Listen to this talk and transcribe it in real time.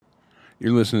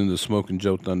You're listening to Smoking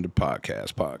Joe Thunder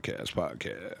podcast.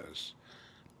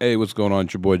 Hey, what's going on?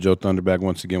 It's your boy Joe Thunder back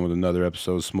once again with another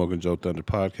episode of Smoking Joe Thunder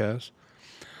podcast.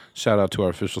 Shout out to our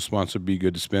official sponsor, Be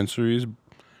Good Dispensaries.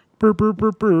 Burp, burp,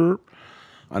 burp, burp.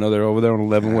 I know they're over there on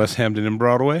 11 West Hampton and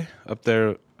Broadway, up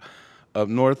there, up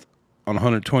north on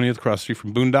 120th, across the street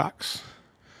from Boondocks.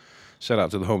 Shout out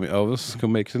to the homie Elvis.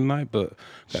 Can make it tonight, but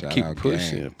gotta Shout keep out,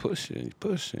 pushing.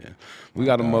 We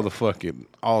got a motherfucking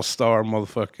all-star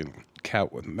motherfucking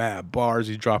cat with mad bars.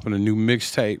 He's dropping a new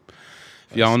mixtape.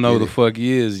 If y'all don't know who the fuck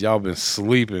he is, y'all been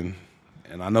sleeping.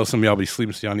 And I know some of y'all be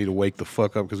sleeping, so y'all need to wake the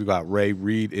fuck up because we got Ray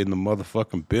Reed in the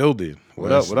motherfucking building.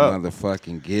 What up?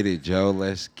 Motherfucking get it, Joe.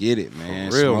 Let's get it,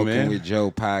 man. For real, Smoking man. with Joe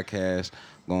podcast.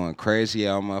 Going crazy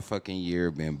all motherfucking year.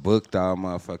 Been booked all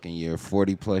motherfucking year.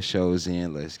 40 plus shows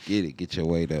in. Let's get it. Get your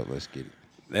weight up. Let's get it.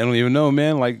 They don't even know,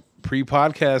 man. Like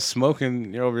pre-podcast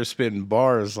smoking, you're over here spitting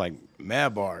bars, like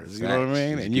mad bars. You know what I Facts.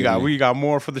 mean? Just And give we me- got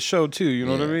more for the show too. You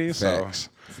know what I mean? Facts.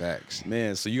 So, Facts.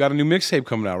 man, so you got a new mixtape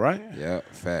coming out, right?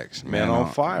 Yep. Facts. Man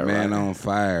on Fire, Man right? on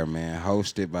Fire, man.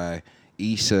 Hosted by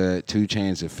Issa, 2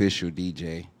 Chainz official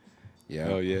DJ. Yeah.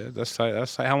 Oh yeah, that's tight.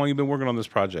 That's tight. How long you been working on this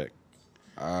project?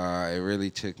 It really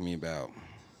took me about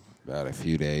a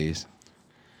few days.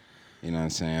 You know what I'm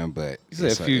saying? But You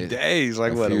said a few days,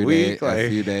 like what, a few week? day- Like, a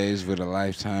few days with a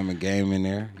lifetime of game in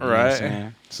there. You know what I'm right.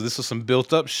 saying? So this was some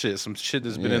built up shit, some shit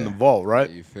that's been in Yeah. the vault, right?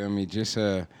 You feel me? Just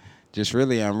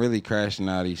really, I'm really crashing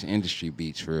out these industry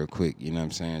beats real quick. You know what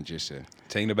I'm saying? Just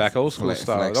Taking it back old school flex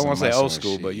style. I don't some want to say muscle old and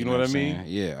school, shit, but you know what I mean? saying?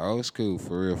 Yeah, old school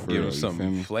for real. Give You them feel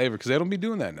some me? flavor because they don't be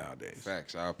doing that nowadays.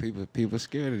 Facts. All people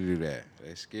scared to do that.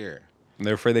 They scared. And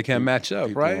they're afraid they can't match up,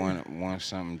 People right? want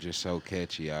something just so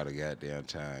catchy all the goddamn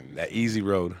time. That easy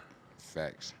road.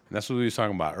 Facts. And that's what we were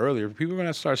talking about earlier. People are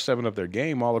gonna start stepping up their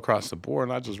game all across the board,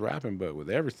 not just rapping, but with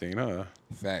everything, huh?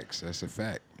 Facts. That's a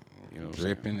fact. You know what I'm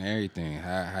saying? Dripping, everything.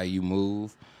 How you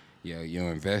move,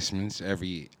 your investments,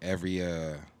 every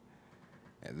the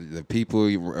people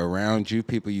around you,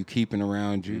 people you keeping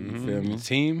around you. You feel me?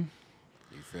 Team.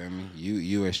 You feel me?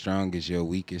 You as strong as your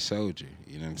weakest soldier.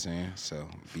 You know what I'm saying? So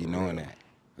be knowing that.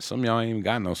 Some of y'all ain't even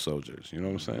got no soldiers. You know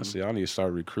what I'm saying? So y'all need to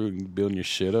start recruiting, building your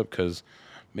shit up, because,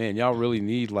 man, y'all really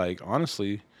need, like,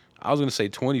 honestly, I was gonna say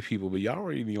 20 people, but y'all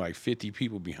already need like 50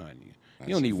 people behind you.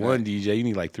 You don't That's need a one fact. DJ. You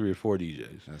need like 3 or 4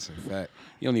 DJs. That's a fact.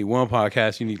 You don't need one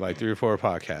podcast. You need like 3 or 4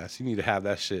 podcasts. You need to have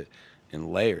that shit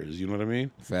in layers. You know what I mean?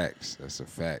 Facts. That's a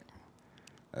fact.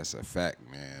 That's a fact,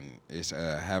 man. It's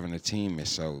having a team is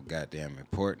so goddamn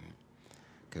important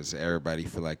because everybody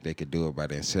feel like they could do it by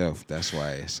themselves. That's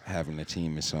why having a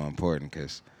team is so important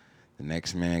because the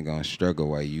next man gonna struggle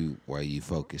while you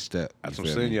focused up. That's You what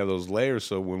I'm feel saying. me? You have those layers.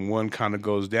 So when one kind of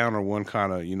goes down or one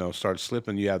kind of, starts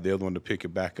slipping, you have the other one to pick it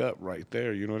back up right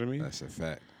there. You know what I mean? That's a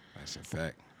fact. That's a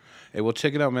fact. Hey, well,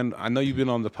 check it out, man. I know you've been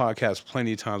on the podcast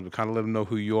plenty of times, but kind of let them know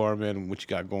who you are, man, and what you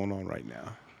got going on right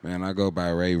now. Man, I go by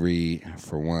Ray Reed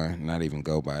for one. Not even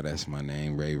go by. That's my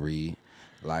name, Ray Reed.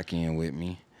 Lock in with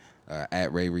me.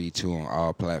 At Ray Reed 2 on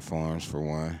all platforms for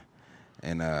one.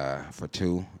 And for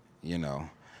two,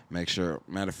 make sure.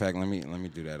 Matter of fact, let me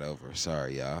do that over.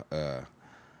 Sorry, y'all.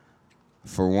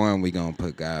 For one, we gonna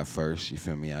put God first. You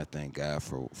feel me? I thank God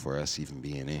for us even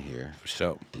being in here. For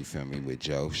sure. You feel me? With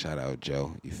Joe. Shout out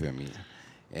Joe. You feel me?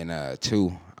 And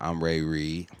two, I'm Ray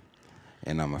Reed,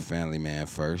 and I'm a family man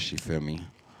first. You feel me?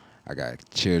 I got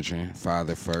children,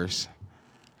 father first.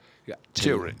 You got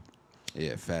children.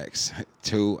 Yeah, facts.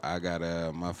 Two, I got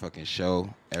a motherfucking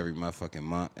show every motherfucking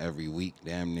month, every week,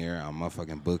 damn near. I'm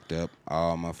motherfucking booked up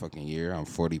all motherfucking year. I'm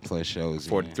 40 plus shows in.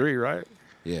 43, right?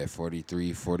 Yeah,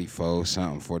 43, 44,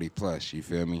 something, 40 plus. You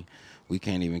feel me? We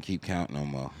can't even keep count no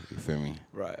more. You feel me?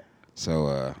 Right.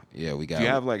 So, yeah, we got. Do you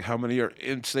have, like, how many are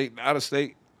in state and out of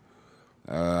state?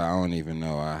 I don't even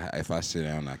know. If I sit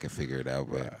down, I can figure it out.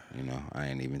 But I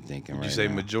ain't even thinking Would right you say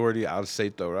now. majority out of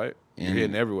state, though, right? You're In-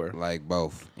 hitting everywhere. Like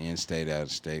both, in state, out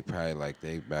of state, probably like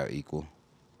they about equal.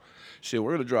 Shit,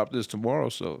 we're going to drop this tomorrow,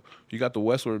 so you got the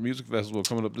Westward Music Festival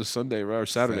coming up this Sunday, right? Or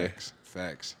Saturday.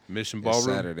 Facts. Mission It's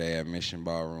Ballroom. Saturday at Mission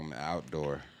Ballroom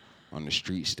outdoor on the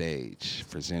street stage,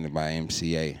 presented by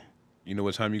MCA. You know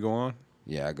what time you go on?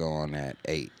 Yeah, I go on at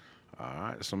 8. All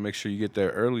right, so make sure you get there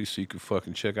early so you can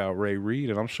fucking check out Ray Reed,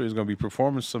 and I'm sure he's gonna be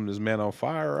performing some of this Man on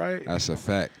Fire, right? That's a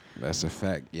fact. That's a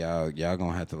fact. Y'all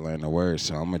gonna have to learn the words.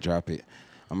 So I'm gonna drop it.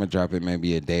 I'm gonna drop it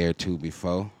maybe a day or two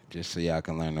before, just so y'all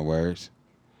can learn the words.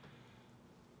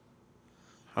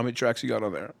 How many tracks you got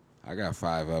on there? I got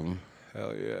 5 of them.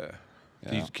 Hell yeah.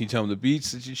 Yeah. Can you tell them the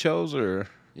beats that you chose, or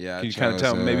Yeah, can you kind of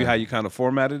tell them maybe how you kind of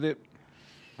formatted it?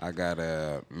 I got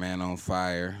a Man on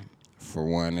Fire for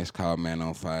one. It's called Man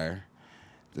on Fire.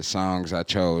 The songs I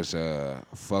chose,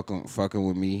 fucking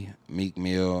with me, Meek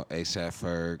Mill, ASAP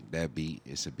Ferg, that beat.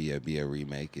 It's a B.A.B.A.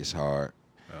 remake. It's hard.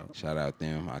 Oh. Shout out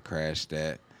them. I crashed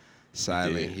that. did.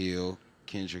 Silent Hill,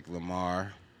 Kendrick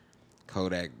Lamar,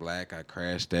 Kodak Black. I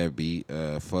crashed that beat.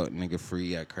 Fuck Nigga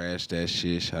Free. I crashed that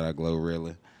shit. Shout out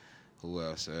Glorilla. Who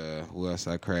else? Who else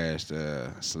I crashed?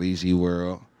 Sleazy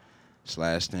World.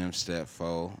 Slash them Step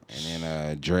 4, and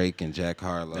then Drake and Jack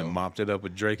Harlow. Then mopped it up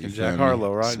with Drake You and feel Jack me?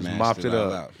 Harlow, right? Just Smashed mopped it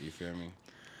all up. out. You feel me?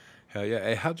 Hell yeah.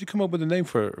 Hey, how'd you come up with the name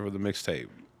for the mixtape?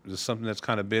 Is this something that's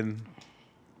kind of been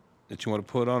that you want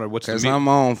to put on, or what's the Cause meat? I'm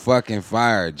on fucking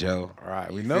fire, Joe. All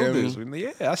right, we You know feel this. me?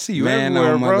 Yeah, I see you Man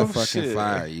everywhere, on bro. motherfucking Shit.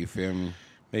 fire. You feel me?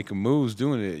 Making moves,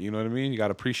 doing it. You know what I mean? You got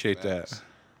to appreciate Facts. that.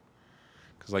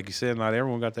 Because like you said, not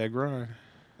everyone got that grind.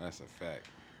 That's a fact.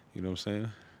 You know what I'm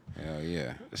saying? Hell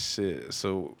yeah. Shit.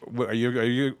 So, are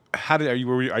you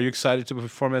excited to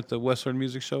perform at the Westward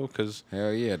Music Show? Cause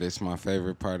Hell yeah. This my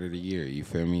favorite part of the year. You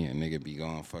feel me? A nigga be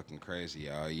going fucking crazy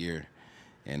all year.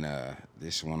 And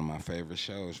this is one of my favorite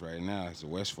shows right now. It's the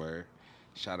Westward.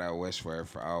 Shout out Westward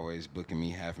for always booking me,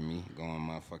 having me, going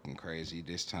motherfucking crazy.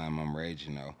 This time I'm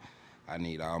raging though. I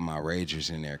need all my ragers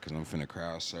in there because I'm finna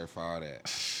crowd surf all that.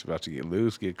 it's about to get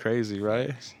loose, get crazy,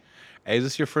 right? Hey, is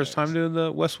this your first time doing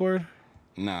the Westward?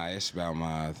 Nah, it's about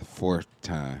my fourth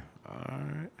time. All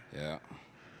right. Yeah.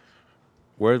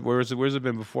 Where's it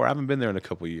been before? I haven't been there in a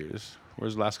couple years.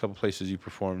 Where's the last couple places you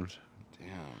performed? Damn,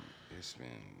 it's been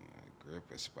a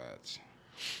grip of spots.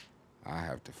 I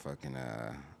have to fucking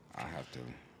I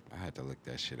had to look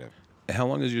that shit up. How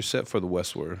long is your set for the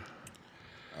Westward?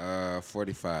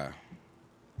 45.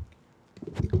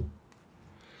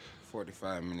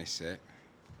 45-minute set.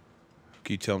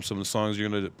 Can you tell them some of the songs you're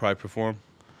gonna probably perform?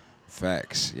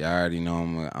 Facts. Y'all already know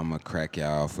I'm gonna crack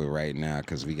y'all off with right now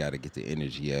because we got to get the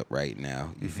energy up right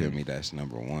now. You feel me? That's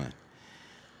number one.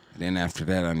 Then after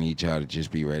that, I need y'all to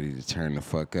just be ready to turn the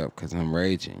fuck up because I'm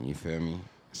raging. You feel me?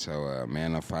 So,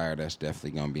 Man on Fire, that's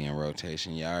definitely gonna be in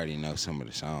rotation. Y'all already know some of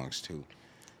the songs too.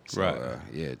 So, Right.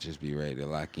 Yeah, just be ready to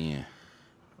lock in.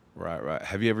 Right.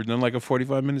 Have you ever done like a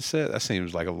 45-minute set? That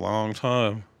seems like a long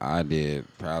time. I did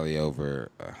probably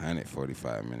over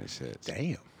 145-minute sets.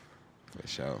 Damn. For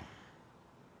sure.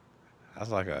 That's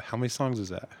like how many songs is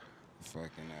that?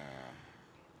 Fucking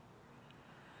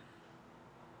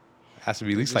Has to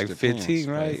be at least it like just depends. 15,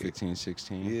 Probably right? 15,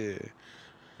 16. Yeah.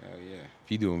 Hell yeah.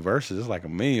 If you doing verses, it's like a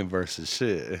million verses.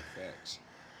 Shit. Facts.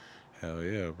 Hell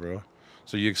yeah, bro.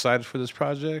 So you excited for this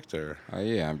project, or? Oh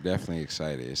yeah, I'm definitely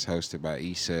excited. It's hosted by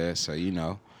Eastside, so you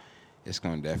know, it's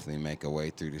gonna definitely make a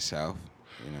way through the South.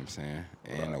 You know what I'm saying?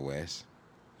 And the West.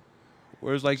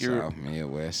 Where's like your South,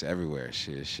 Midwest, everywhere.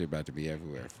 Shit about to be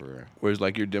everywhere for real. Where's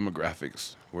like your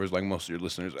demographics? Where's like most of your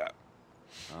listeners at?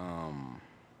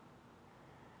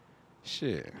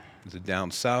 Shit. Is it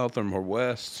down south or more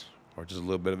west, or just a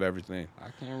little bit of everything? I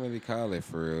can't really call it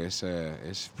for real.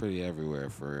 It's pretty everywhere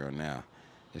for real now.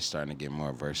 It's starting to get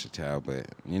more versatile, but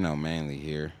you know, mainly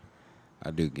here.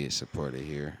 I do get supported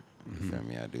here. You feel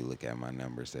me? I do look at my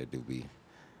numbers. I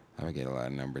get a lot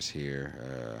of numbers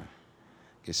here.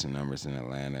 Get some numbers in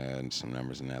Atlanta and some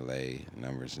numbers in LA,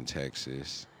 numbers in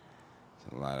Texas.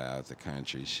 A lot of out the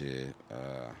country shit.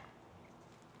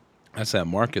 That's that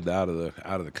market out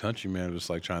of the country, man. Just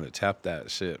like trying to tap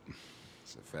that shit.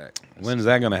 It's a fact. When is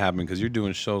that gonna happen? Because you're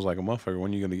doing shows like a motherfucker.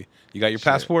 When you got your Shit.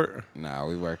 passport? Nah,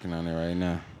 we working on it right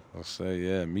now. I'll say,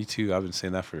 yeah, me too. I've been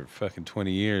saying that for fucking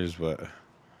 20 years, but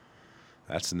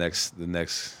that's the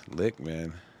next lick,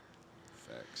 man.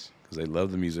 Facts. Because they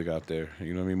love the music out there.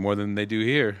 You know what I mean? More than they do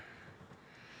here.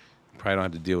 Probably don't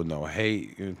have to deal with no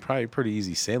hate. Probably pretty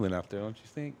easy sailing out there, don't you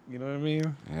think? You know what I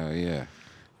mean? Hell yeah.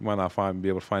 You might not be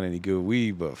able to find any good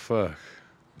weed, but fuck.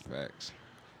 Facts.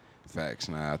 Facts.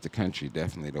 Now out the country,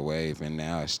 definitely the wave, and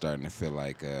now it's starting to feel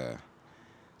like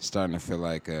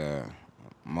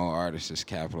more artists is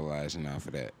capitalizing off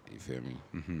of that. You feel me?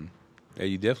 Mm-hmm. Yeah,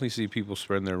 you definitely see people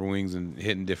spreading their wings and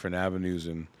hitting different avenues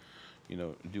and,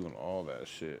 doing all that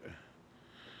shit.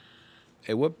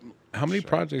 Hey, how many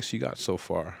projects you got so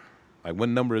far? Like, what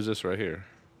number is this right here?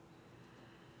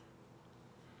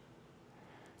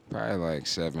 Probably like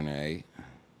 7 or 8.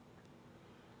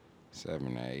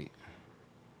 7 or 8.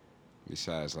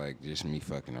 Besides, like, just me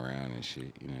fucking around and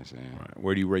shit. You know what I'm saying? Right.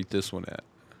 Where do you rate this one at?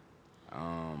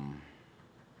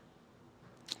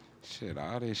 Shit,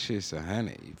 all this shit's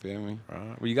 100. You feel me?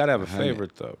 Well, you gotta have a 100.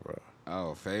 favorite though, bro.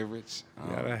 Oh, favorites?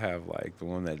 You gotta have like the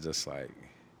one that just like.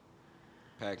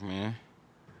 Pac-Man.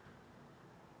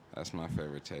 That's my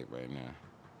favorite tape right now.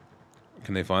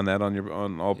 Can they find that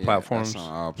on all platforms? That's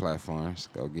on all platforms.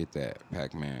 Go get that,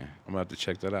 Pac-Man. I'm gonna have to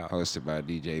check that out. Hosted by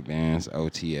DJ Bands,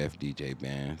 OTF DJ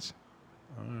Bands.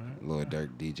 All right. Lil Durk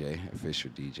DJ,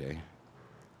 official DJ.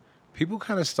 People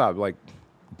kind of stopped like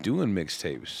doing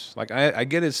mixtapes. Like I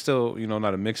get it's still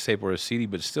not a mixtape or a CD,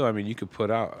 but still, I mean, you could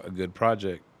put out a good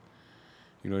project.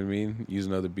 You know what I mean?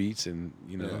 Using other beats and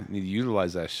Yeah. need to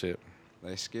utilize that shit.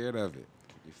 They scared of it.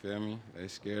 You feel me? They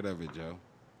scared of it, Joe.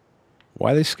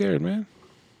 Why they scared, man?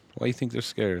 Why you think they're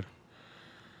scared?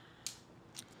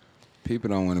 People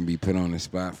don't want to be put on the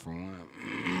spot for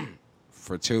one.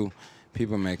 For two,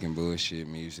 people making bullshit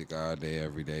music all day,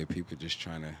 every day. People just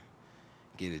trying to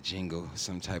get a jingle,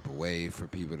 some type of wave for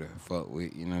people to fuck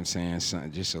with. You know what I'm saying?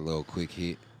 Something, just a little quick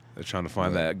hit. They're trying to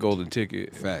find But- that golden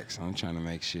ticket. Facts. I'm trying to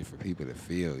make shit for people to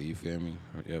feel. You feel me?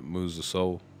 Yep, moves the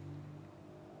soul.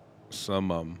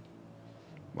 Some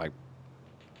like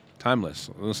timeless.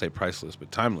 I don't say priceless,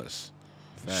 but timeless.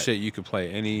 Fact. Shit you could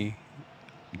play any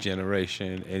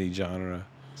generation, any genre.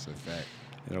 It's a fact.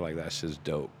 And they're like, that shit's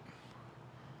dope.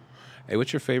 Hey,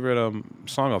 what's your favorite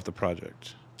song off the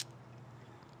project?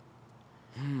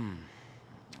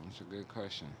 That's a good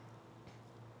question.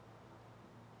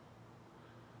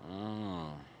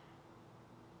 Oh.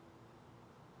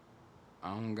 I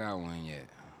don't got one yet.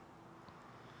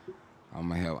 I'm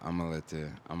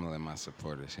gonna let my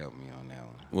supporters help me on that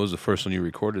one. What was the first one you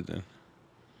recorded then?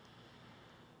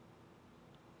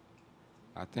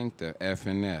 I think the F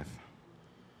and F.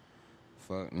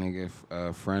 Fuck nigga,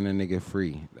 front a nigga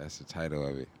free. That's the title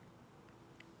of it.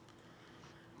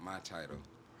 My title.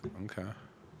 Okay.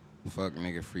 Fuck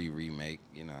nigga free remake.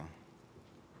 You know.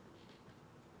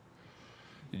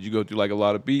 Did you go through like a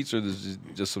lot of beats, or this is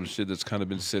just some shit that's kind of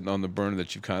been sitting on the burner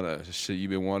that you kind of shit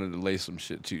you've been wanting to lay some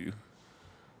shit to?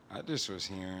 I just was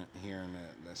hearing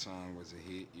that song was a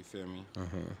hit. You feel me?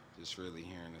 Uh-huh. Just really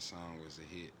hearing the song was a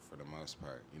hit for the most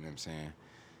part. You know what I'm saying?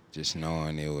 Just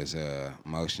knowing it was a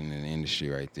motion in the industry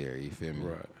right there. You feel me?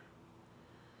 Right.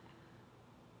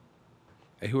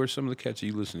 Hey, who are some of the cats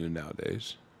you listen to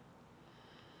nowadays?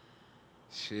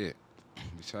 Shit.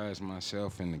 Besides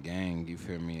myself and the gang, you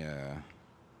feel me? I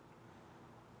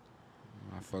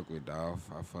fuck with Dolph.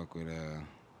 I fuck with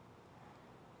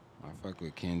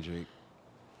Kendrick.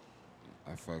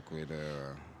 I fuck with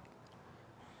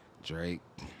Drake.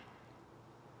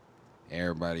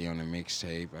 Everybody on the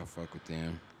mixtape, I fuck with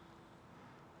them.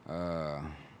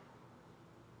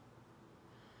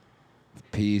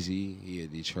 Peasy, he a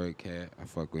Detroit cat. I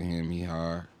fuck with him, he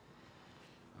hard.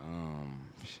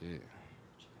 Shit.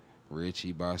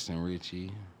 Richie, Boston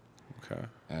Richie. Okay.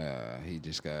 He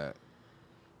just got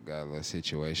a little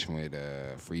situation with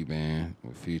Free Band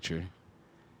with Future.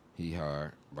 He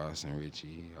hard. Boston Richie,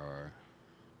 he hard.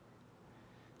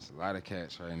 It's a lot of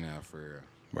cats right now for real.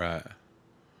 Right.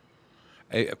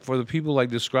 Hey, for the people, like,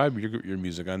 describe your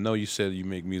music. I know you said you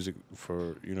make music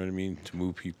for, you know what I mean, to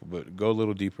move people, but go a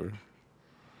little deeper.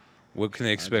 What can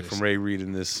they expect from Ray Reed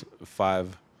in this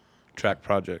 5-track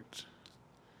project?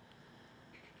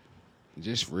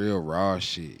 Just real raw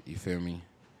shit, you feel me?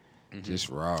 Mm-hmm. Just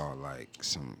raw, like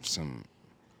some.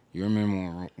 You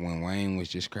remember when Wayne was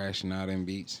just crashing out in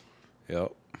beats?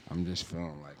 Yep. I'm just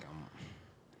feeling like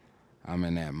I'm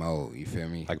in that mode. You feel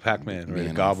me? Like Pac-Man, ready to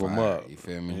Being gobble on them fire, up. You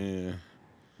feel me? Yeah.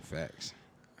 Facts.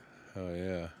 Oh,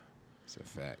 yeah. It's a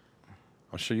fact.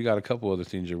 I'm sure you got a couple other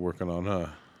things you're working on, huh?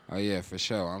 Oh yeah, for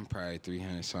sure. I'm probably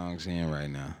 300 songs in right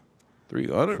now.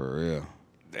 300? For real.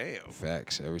 Damn.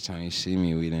 Facts. Every time you see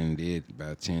me, we done did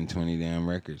about 10, 20 damn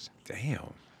records.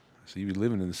 Damn. So you be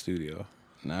living in the studio.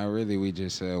 Not really. We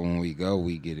just when we go,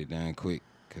 we get it done quick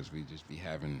because we just be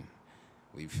having.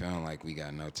 We feel like we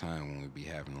got no time when we be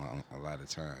having a lot of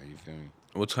time. You feel me?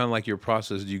 What's kind of like your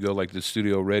process? Do you go like the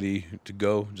studio ready to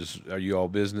go? Just are you all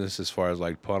business as far as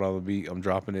like pot on the beat, I'm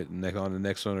dropping it and on the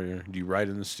next one, or do you write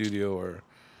in the studio or?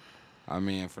 I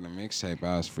mean, for the mixtape,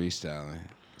 I was freestyling,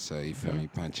 so you feel me,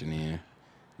 punching in.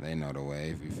 They know the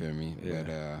wave. You feel me? Yeah.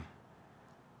 But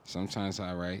sometimes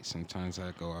I write, sometimes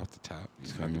I go off the top. You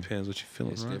It feel kind me? of depends what you're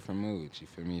feeling, It's right? different moods. You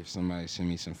feel me? If somebody send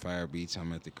me some fire beats,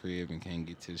 I'm at the crib and can't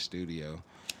get to the studio,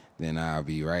 then I'll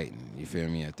be writing. You feel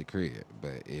me? At the crib.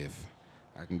 But if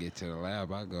I can get to the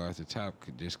lab, I go off the top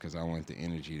just because I want the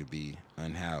energy to be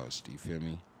unhoused. You feel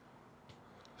me?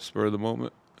 Spur of the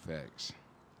moment. Facts.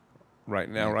 Right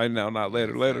now, Yeah. not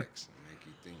later, Yeah, later. facts. Make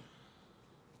you think.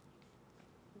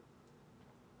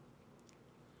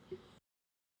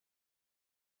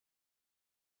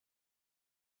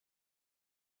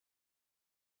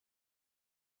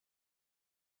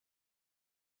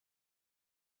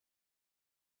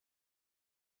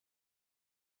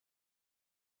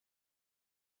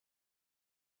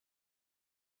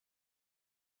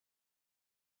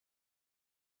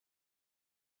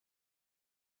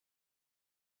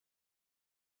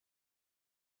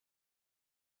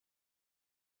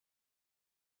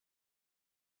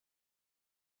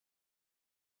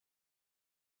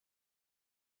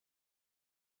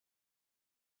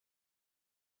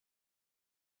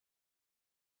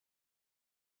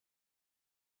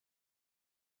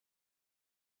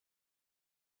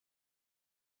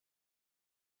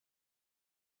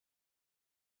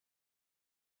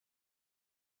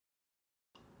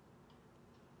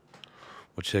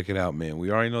 Well, check it out, man. We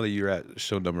already know that you're at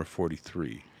show number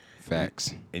 43.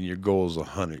 Facts. And your goal is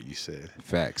 100, you said.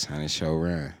 Facts. 100 show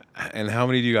run. And how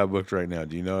many do you got booked right now?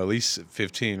 Do you know? At least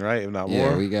 15, right? If not Yeah,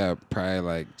 more? we got probably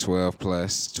like 12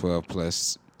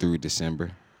 plus through December.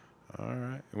 All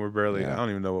right. And we're barely, Yeah. I don't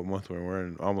even know what month we're in. We're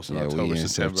in almost in Yeah, we October, in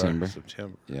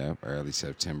September. Yeah, early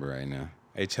September right now.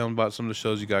 Hey, tell them about some of the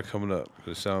shows you got coming up.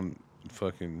 They sound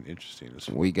fucking interesting.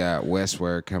 We got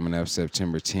Westward coming up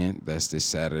September 10th. That's this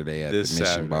Saturday at This the Mission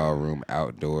Saturday. Ballroom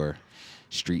Outdoor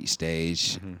Street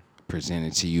Stage.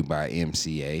 Presented to you by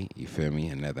MCA. You feel me?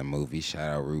 Another movie. Shout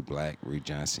out Rue Black, Rue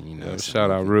Johnson. You know, it's a Shout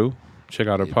out, movie. Rue. Check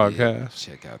out her Yeah, podcast.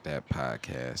 check out that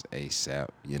podcast ASAP.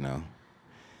 You know.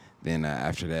 Then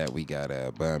after that, we got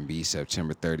Bun B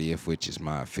September 30th, which is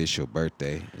my official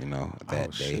birthday. You know,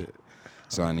 that day. Shit.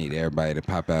 So I need everybody to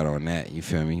pop out on that. You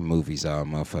feel me? Movies all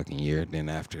motherfucking year. Then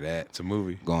after that, It's a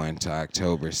movie. going to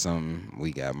October something,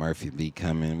 we got Murphy Lee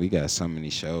coming. We got so many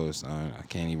shows on. I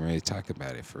can't even really talk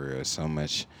about it for real. So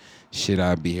much shit.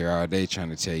 I'll be here all day trying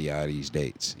to tell you all these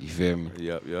dates. You feel me?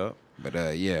 Yep.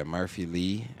 But yeah, Murphy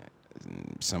Lee,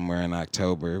 somewhere in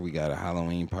October. We got a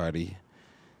Halloween party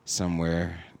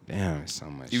somewhere. Damn, so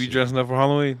much You be shit. dressing up for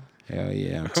Halloween? Hell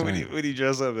yeah, I'm What telling do you. you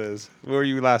dress up as? Where were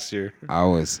you last year? I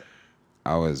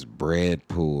was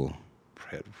Breadpool.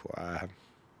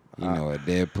 You know what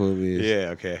Deadpool is? Yeah,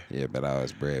 okay. Yeah, but I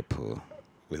was Breadpool.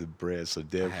 With bread, so I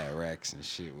Deb. had racks and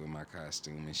shit with my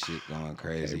costume and shit going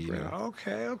crazy. You know?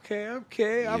 Okay.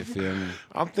 You feel me?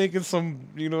 I'm thinking some,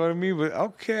 you know what I mean? But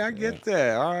okay, I get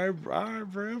that. All right,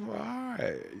 Brev. All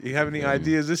right. You have any feel me?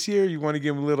 ideas this year? You want to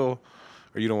give them a little,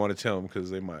 or you don't want to tell them because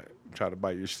they might try to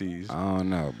bite your steez? I don't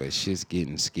know, but shit's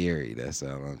getting scary. That's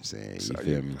all I'm saying. You So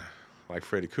feel me? Like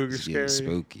Freddy Krueger It's getting scary?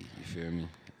 spooky. You feel me?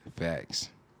 Facts.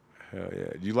 Hell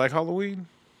yeah. Do you like Halloween?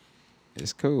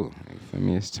 It's cool. You feel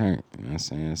me? It's turned. You know what I'm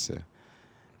saying? It's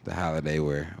the holiday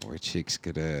where chicks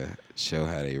could show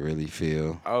how they really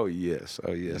feel. Oh, yes.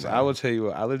 know? I will tell you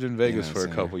what. I lived in Vegas what for I'm a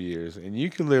saying? couple years, and you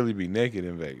can literally be naked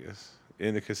in Vegas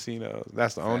in the casino.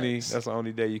 That's the only. Facts. That's the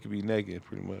only day you can be naked,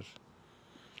 pretty much.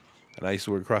 And I used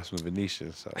to work across from the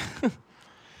Venetian, so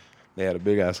they had a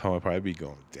big ass home. I'd probably be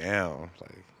going down.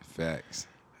 Like, Facts.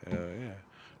 hell yeah.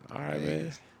 All right, Yeah.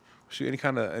 man. Shoot,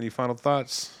 any final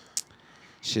thoughts?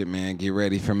 Shit, man, get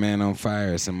ready for Man on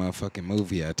Fire. It's a motherfucking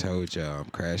movie. I told y'all, I'm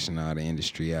crashing all the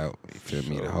industry out. You feel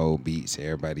me? Sure. The whole beats,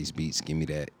 everybody's beats. Give me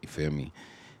that. You feel me?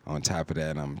 On top of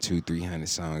that, I'm 200-300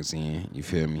 songs in. You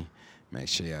feel me? Make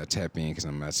sure y'all tap in because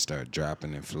I'm about to start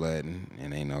dropping and flooding,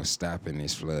 and ain't no stopping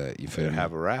this flood. You feel Better me?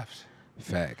 have a raft.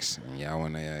 Facts. And y'all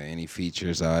want any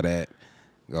features, all that,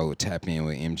 go tap in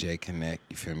with MJ Connect.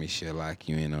 You feel me? She'll lock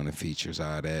you in on the features,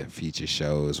 all that, feature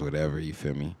shows, whatever. You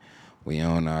feel me? We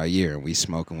on our year, and we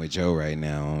smoking with Joe right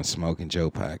now on Smoking Joe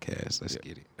podcast. Let's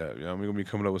get it. You know, we're gonna be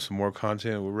coming up with some more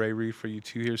content with Ray Reed for you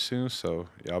two here soon. So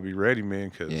y'all be ready, man,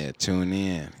 because Yeah, tune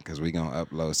in, because we going to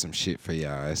upload some shit for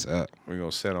y'all. It's up. we're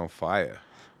gonna set on fire.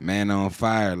 Man on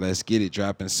Fire. Let's get it.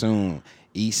 Dropping soon.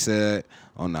 Eastside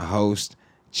on the host.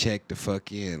 Check the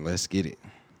fuck in. Let's get it.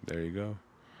 There you go.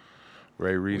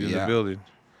 Ray Reed We in the out. building.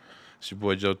 It's your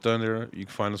boy Joe Thunder. You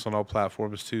can find us on all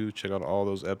platforms too. Check out all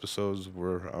those episodes.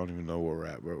 I don't even know where we're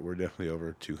at, but we're definitely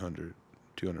over 200,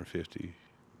 250,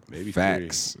 maybe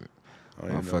Facts. 3. I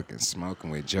don't even know. Motherfucking smoking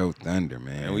with Joe Thunder,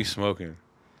 man. And we smoking.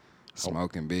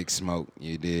 Smoking big smoke.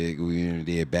 You dig? We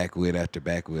did backwood after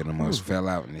backwood. Almost fell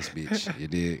out in this bitch. You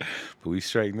dig? But we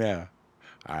straight now.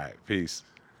 All right, peace.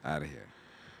 Out of here.